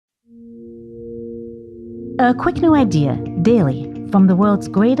A quick new idea, daily, from the world's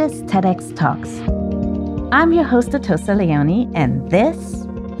greatest TEDx talks. I'm your host, Atossa Leoni, and this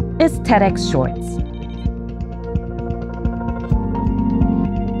is TEDx Shorts.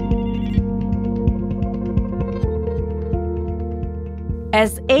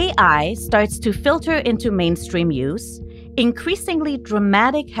 As AI starts to filter into mainstream use, increasingly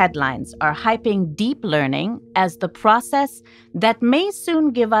dramatic headlines are hyping deep learning as the process that may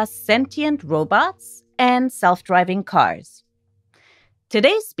soon give us sentient robots and self-driving cars.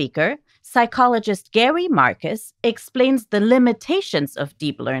 Today's speaker, psychologist Gary Marcus, explains the limitations of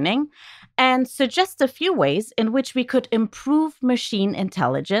deep learning and suggests a few ways in which we could improve machine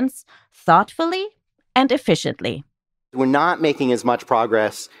intelligence thoughtfully and efficiently. We're not making as much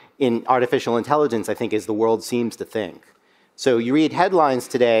progress in artificial intelligence, I think, as the world seems to think. So you read headlines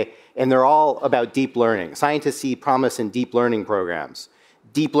today, and they're all about deep learning. Scientists see promise in deep learning programs.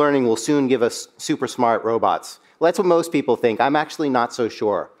 Deep learning will soon give us super smart robots. Well, that's what most people think. I'm actually not so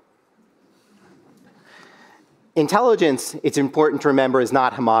sure. Intelligence, it's important to remember, is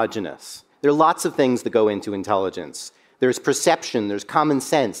not homogeneous. There are lots of things that go into intelligence. There's perception, there's common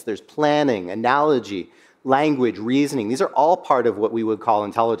sense, there's planning, analogy, language, reasoning. These are all part of what we would call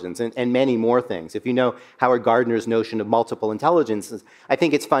intelligence, and many more things. If you know Howard Gardner's notion of multiple intelligences, I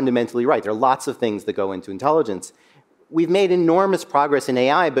think it's fundamentally right. There are lots of things that go into intelligence. We've made enormous progress in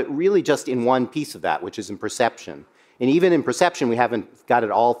AI, but really just in one piece of that, which is in perception. And even in perception, we haven't got it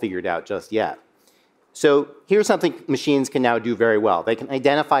all figured out just yet. So here's something machines can now do very well. They can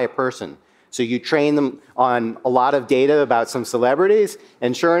identify a person. So you train them on a lot of data about some celebrities,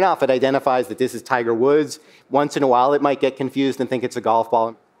 and sure enough, it identifies that this is Tiger Woods. Once in a while, it might get confused and think it's a golf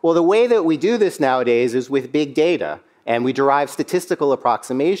ball. Well, the way that we do this nowadays is with big data, and we derive statistical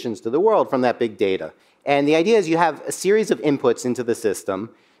approximations to the world from that big data. And the idea is you have a series of inputs into the system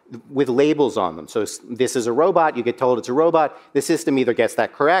with labels on them. So this is a robot, you get told it's a robot. The system either gets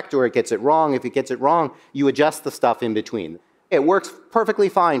that correct or it gets it wrong. If it gets it wrong, you adjust the stuff in between. It works perfectly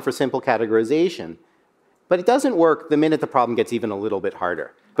fine for simple categorization, but it doesn't work the minute the problem gets even a little bit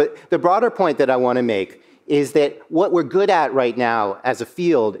harder. But the broader point that I want to make is that what we're good at right now as a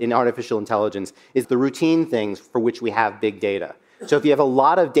field in artificial intelligence is the routine things for which we have big data. So if you have a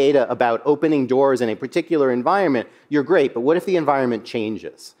lot of data about opening doors in a particular environment, you're great, but what if the environment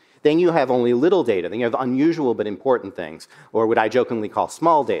changes? Then you have only little data, then you have unusual but important things, or what I jokingly call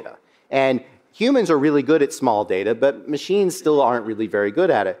small data. And humans are really good at small data, but machines still aren't really very good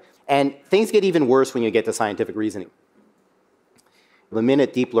at it. And things get even worse when you get to scientific reasoning. The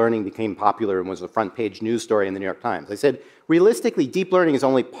minute deep learning became popular and was a front-page news story in the New York Times, I said, realistically, deep learning is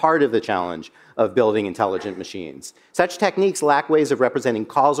only part of the challenge of building intelligent machines. Such techniques lack ways of representing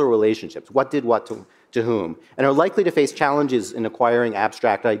causal relationships, what did what to whom, and are likely to face challenges in acquiring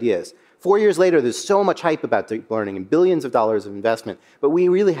abstract ideas. 4 years later, there's so much hype about deep learning and billions of dollars of investment, but we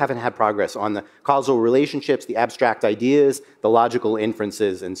really haven't had progress on the causal relationships, the abstract ideas, the logical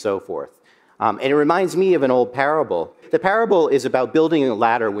inferences, and so forth. And it reminds me of an old parable. The parable is about building a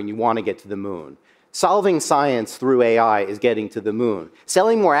ladder when you want to get to the moon. Solving science through AI is getting to the moon.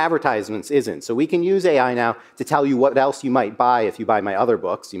 Selling more advertisements isn't. So we can use AI now to tell you what else you might buy if you buy my other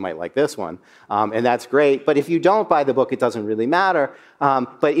books. You might like this one, and that's great. But if you don't buy the book, it doesn't really matter.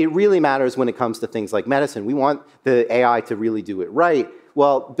 But it really matters when it comes to things like medicine. We want the AI to really do it right.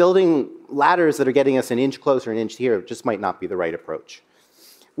 Well, building ladders that are getting us an inch closer, an inch here, just might not be the right approach.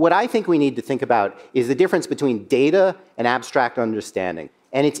 What I think we need to think about is the difference between data and abstract understanding.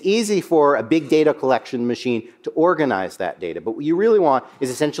 And it's easy for a big data collection machine to organize that data. But what you really want is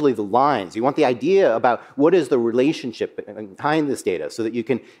essentially the lines. You want the idea about what is the relationship behind this data so that you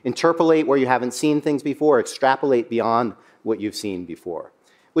can interpolate where you haven't seen things before, extrapolate beyond what you've seen before.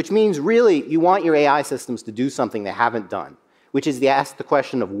 Which means really you want your AI systems to do something they haven't done, which is to ask the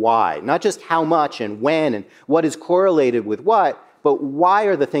question of why. Not just how much and when and what is correlated with what, but why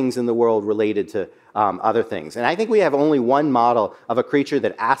are the things in the world related to other things? And I think we have only one model of a creature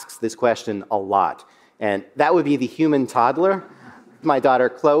that asks this question a lot, and that would be the human toddler. My daughter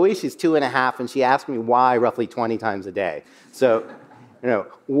Chloe, she's 2.5, and she asks me why roughly 20 times a day. So,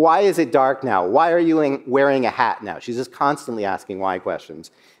 why is it dark now? Why are you wearing a hat now? She's just constantly asking why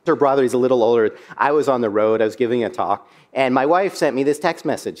questions. Her brother, he's a little older. I was on the road, I was giving a talk, and my wife sent me this text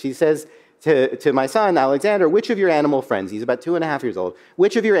message. She says, to my son, Alexander, which of your animal friends, he's about 2.5 years old,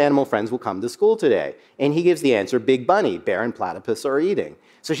 which of your animal friends will come to school today? And he gives the answer, Big Bunny, bear and platypus are eating.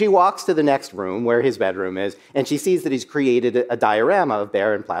 So she walks to the next room where his bedroom is, and she sees that he's created a diorama of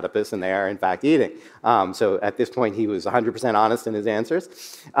bear and platypus, and they are in fact eating. So at this point, he was 100% honest in his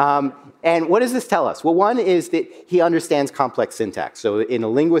answers. And what does this tell us? Well, one is that he understands complex syntax. So in a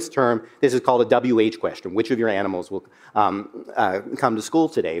linguist term, this is called a WH question. Which of your animals will come to school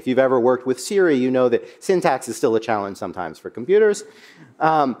today? If you've ever worked with Siri, you know that syntax is still a challenge sometimes for computers.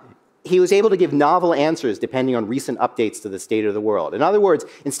 He was able to give novel answers depending on recent updates to the state of the world. In other words,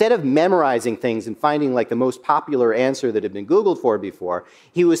 instead of memorizing things and finding like the most popular answer that had been Googled for before,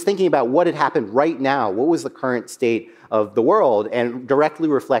 he was thinking about what had happened right now, what was the current state of the world, and directly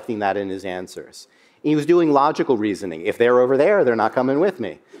reflecting that in his answers. He was doing logical reasoning. If they're over there, they're not coming with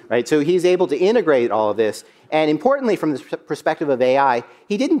me. Right? So he's able to integrate all of this. And importantly, from the perspective of AI,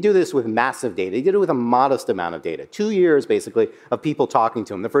 he didn't do this with massive data. He did it with a modest amount of data. 2 years, basically, of people talking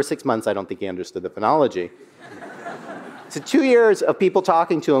to him. The first 6 months, I don't think he understood the phonology. So 2 years of people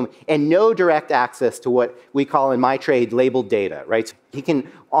talking to him and no direct access to what we call in my trade labeled data. Right? So he can,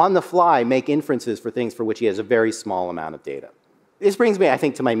 on the fly, make inferences for things for which he has a very small amount of data. This brings me, I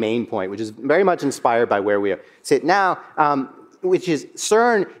think, to my main point, which is very much inspired by where we sit now, which is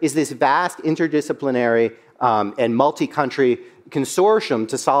CERN is this vast interdisciplinary and multi-country consortium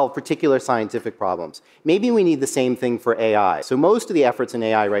to solve particular scientific problems. Maybe we need the same thing for AI. So most of the efforts in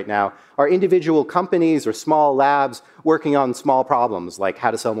AI right now are individual companies or small labs working on small problems like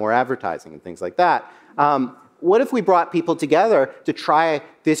how to sell more advertising and things like that. What if we brought people together to try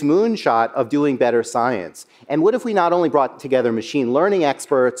this moonshot of doing better science? And what if we not only brought together machine learning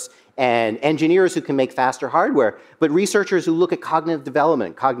experts and engineers who can make faster hardware, but researchers who look at cognitive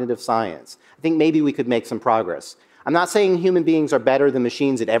development, cognitive science? I think maybe we could make some progress. I'm not saying human beings are better than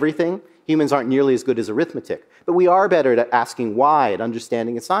machines at everything. Humans aren't nearly as good as arithmetic. But we are better at asking why, at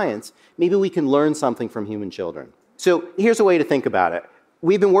understanding a science. Maybe we can learn something from human children. So here's a way to think about it.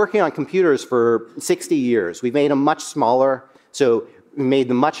 We've been working on computers for 60 years. We've made them much smaller, so we made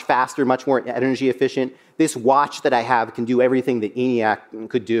them much faster, much more energy efficient. This watch that I have can do everything that ENIAC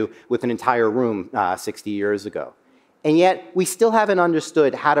could do with an entire room 60 years ago. And yet, we still haven't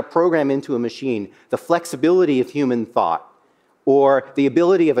understood how to program into a machine the flexibility of human thought or the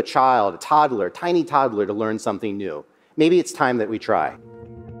ability of a child, a toddler, a tiny toddler, to learn something new. Maybe it's time that we try.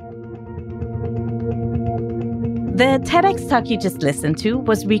 The TEDx talk you just listened to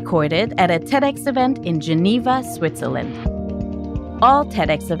was recorded at a TEDx event in Geneva, Switzerland. All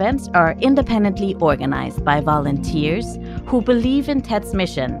TEDx events are independently organized by volunteers who believe in TED's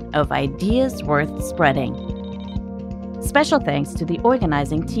mission of ideas worth spreading. Special thanks to the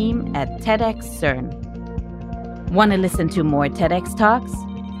organizing team at TEDxCERN. Want to listen to more TEDx talks?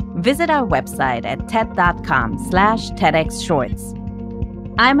 Visit our website at ted.com/TEDxShorts.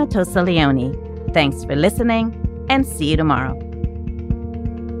 I'm Atossa Leoni. Thanks for listening, and see you tomorrow.